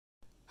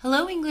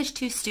Hello English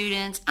 2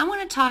 students. I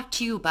want to talk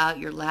to you about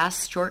your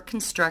last short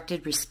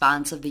constructed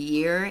response of the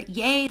year.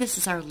 Yay, this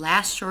is our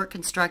last short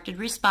constructed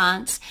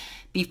response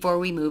before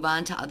we move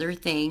on to other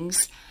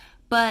things.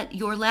 But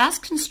your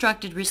last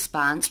constructed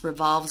response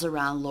revolves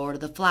around Lord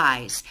of the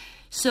Flies.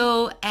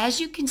 So as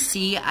you can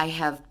see, I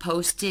have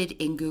posted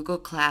in Google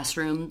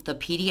Classroom the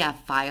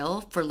PDF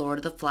file for Lord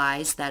of the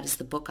Flies, that is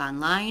the book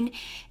online,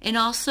 and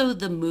also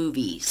the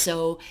movie.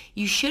 So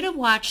you should have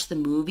watched the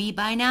movie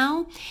by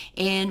now,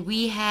 and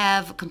we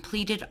have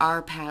completed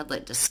our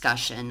Padlet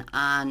discussion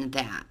on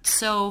that.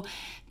 So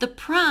the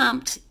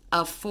prompt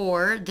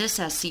for this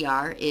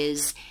SCR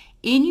is,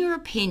 in your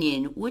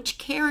opinion, which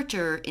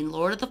character in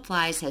Lord of the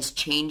Flies has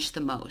changed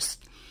the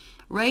most?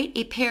 Write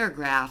a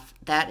paragraph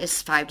that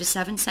is 5 to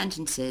 7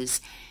 sentences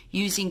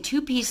using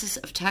 2 pieces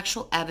of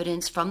textual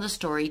evidence from the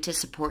story to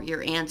support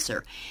your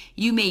answer.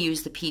 You may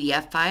use the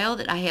PDF file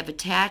that I have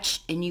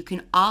attached, and you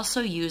can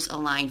also use a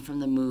line from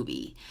the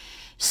movie.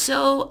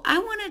 So I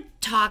want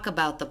to talk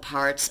about the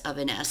parts of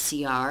an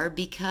SCR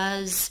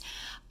because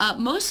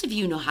most of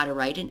you know how to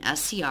write an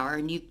SCR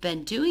and you've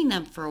been doing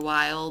them for a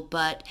while,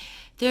 but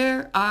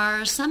there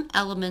are some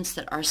elements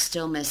that are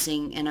still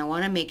missing, and I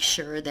want to make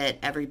sure that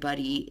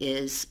everybody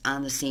is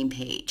on the same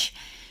page.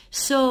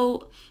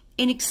 So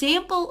an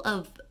example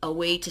of a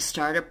way to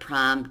start a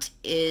prompt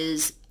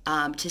is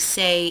to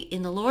say,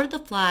 in The Lord of the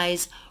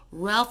Flies,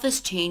 Ralph has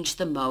changed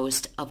the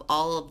most of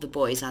all of the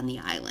boys on the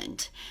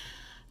island.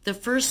 The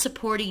first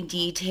supporting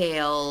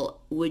detail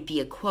would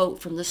be a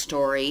quote from the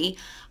story.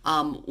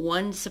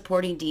 One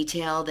supporting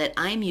detail that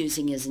I'm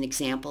using as an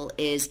example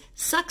is,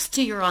 "Sucks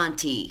to your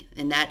auntie,"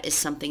 and that is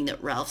something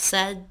that Ralph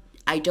said.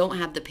 I don't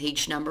have the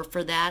page number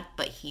for that,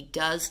 but he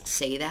does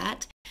say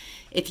that.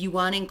 If you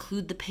want to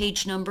include the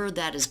page number,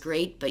 that is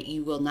great, but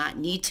you will not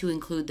need to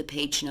include the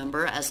page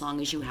number as long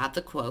as you have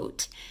the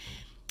quote.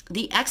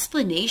 The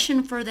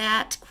explanation for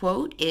that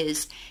quote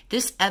is,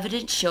 "This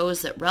evidence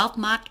shows that Ralph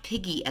mocked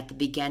Piggy at the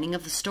beginning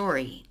of the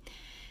story."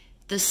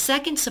 The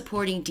second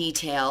supporting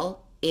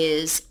detail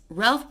is,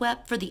 "Ralph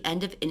wept for the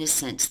end of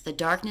innocence, the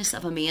darkness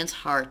of a man's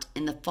heart,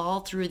 and the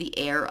fall through the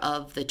air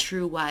of the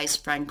true wise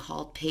friend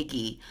called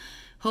Piggy."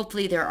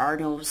 Hopefully there are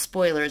no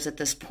spoilers at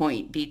this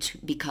point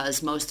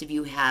because most of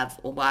you have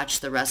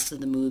watched the rest of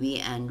the movie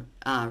and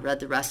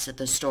read the rest of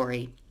the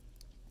story.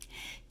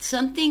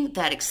 Something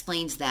that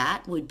explains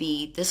that would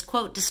be, this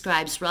quote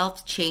describes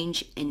Ralph's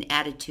change in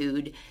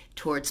attitude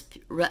towards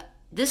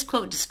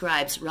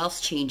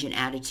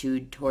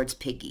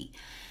Piggy.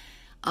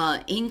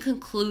 In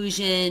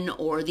conclusion,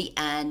 or the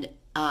end,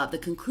 the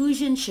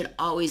conclusion should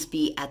always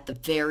be at the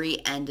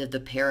very end of the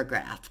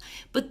paragraph.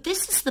 But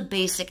this is the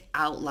basic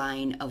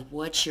outline of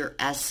what your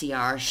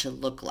SCR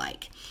should look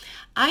like.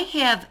 I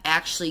have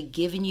actually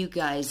given you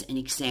guys an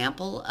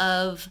example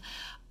of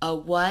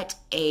what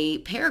a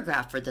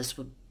paragraph for this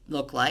would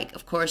look like.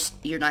 Of course,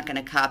 you're not going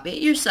to copy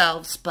it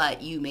yourselves,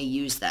 but you may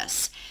use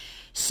this.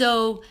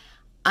 So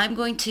I'm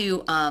going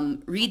to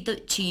read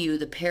to you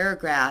the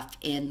paragraph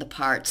in the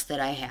parts that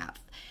I have.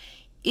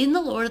 In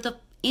the Lord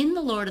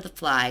of the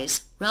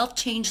Flies, Ralph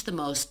changed the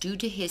most due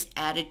to his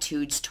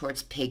attitudes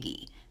towards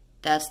Piggy.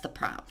 That's the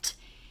prompt.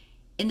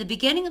 In the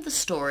beginning of the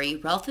story,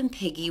 Ralph and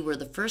Piggy were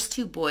the first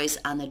 2 boys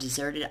on the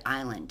deserted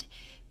island.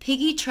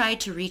 Piggy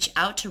tried to reach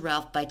out to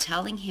Ralph by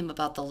telling him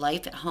about the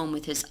life at home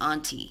with his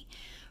auntie.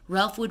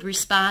 Ralph would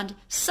respond,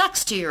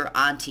 "Sucks to your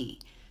auntie."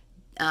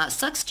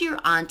 Sucks to your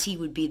auntie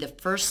would be the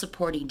first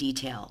supporting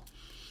detail.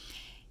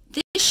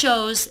 This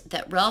shows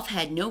that Ralph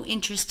had no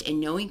interest in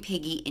knowing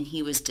Piggy, and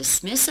he was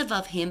dismissive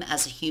of him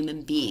as a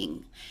human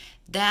being.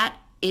 That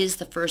is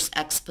the first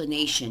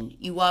explanation.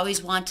 You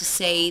always want to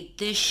say,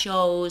 "This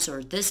shows"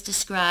 or "this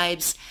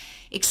describes,"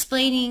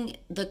 explaining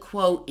the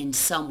quote in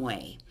some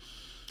way.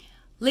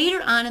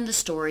 Later on in the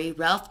story,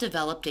 Ralph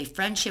developed a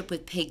friendship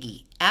with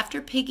Piggy.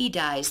 After Piggy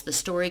dies, the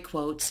story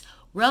quotes,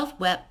 "Ralph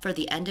wept for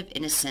the end of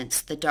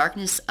innocence, the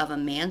darkness of a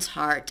man's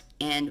heart,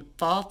 and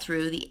fall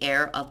through the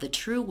air of the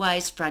true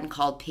wise friend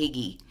called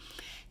Piggy."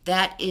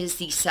 That is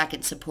the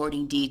second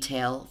supporting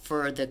detail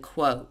for the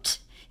quote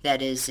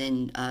that is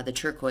in the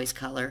turquoise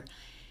color.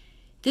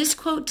 This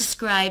quote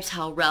describes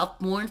how Ralph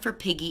mourned for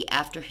Piggy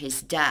after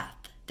his death.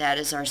 That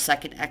is our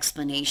second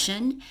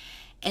explanation.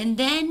 And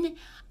then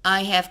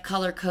I have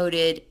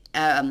color-coded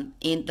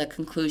in the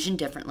conclusion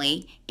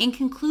differently. In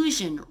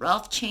conclusion,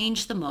 Ralph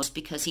changed the most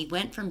because he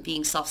went from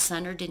being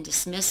self-centered and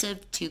dismissive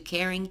to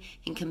caring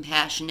and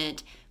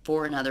compassionate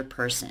for another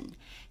person.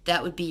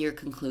 That would be your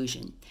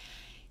conclusion.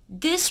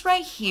 This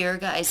right here,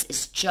 guys,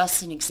 is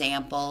just an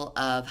example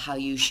of how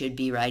you should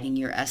be writing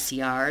your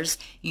SCRs.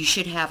 You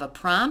should have a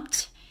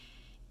prompt.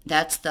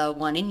 That's the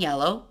one in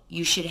yellow.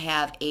 You should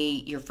have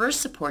your first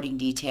supporting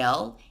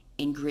detail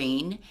in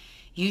green.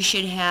 You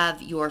should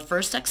have your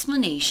first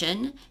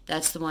explanation.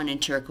 That's the one in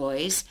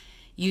turquoise.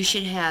 You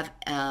should have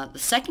the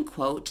second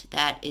quote.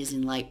 That is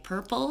in light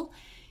purple.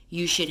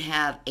 You should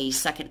have a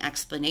second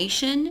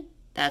explanation.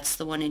 That's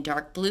the one in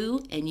dark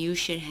blue. And you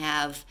should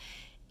have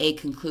a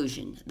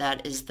conclusion.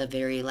 That is the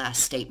very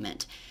last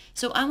statement.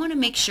 So I want to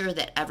make sure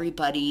that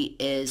everybody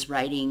is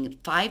writing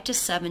 5 to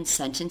 7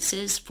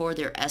 sentences for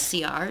their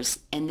SCRs,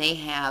 and they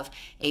have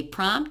a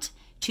prompt,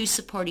 2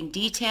 supporting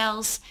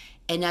details,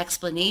 an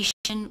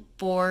explanation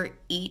for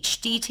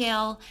each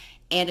detail,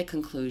 and a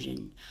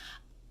conclusion.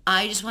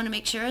 I just want to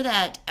make sure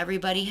that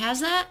everybody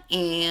has that,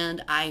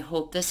 and I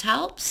hope this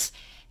helps.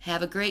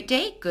 Have a great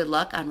day. Good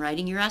luck on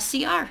writing your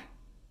SCR.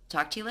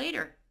 Talk to you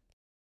later.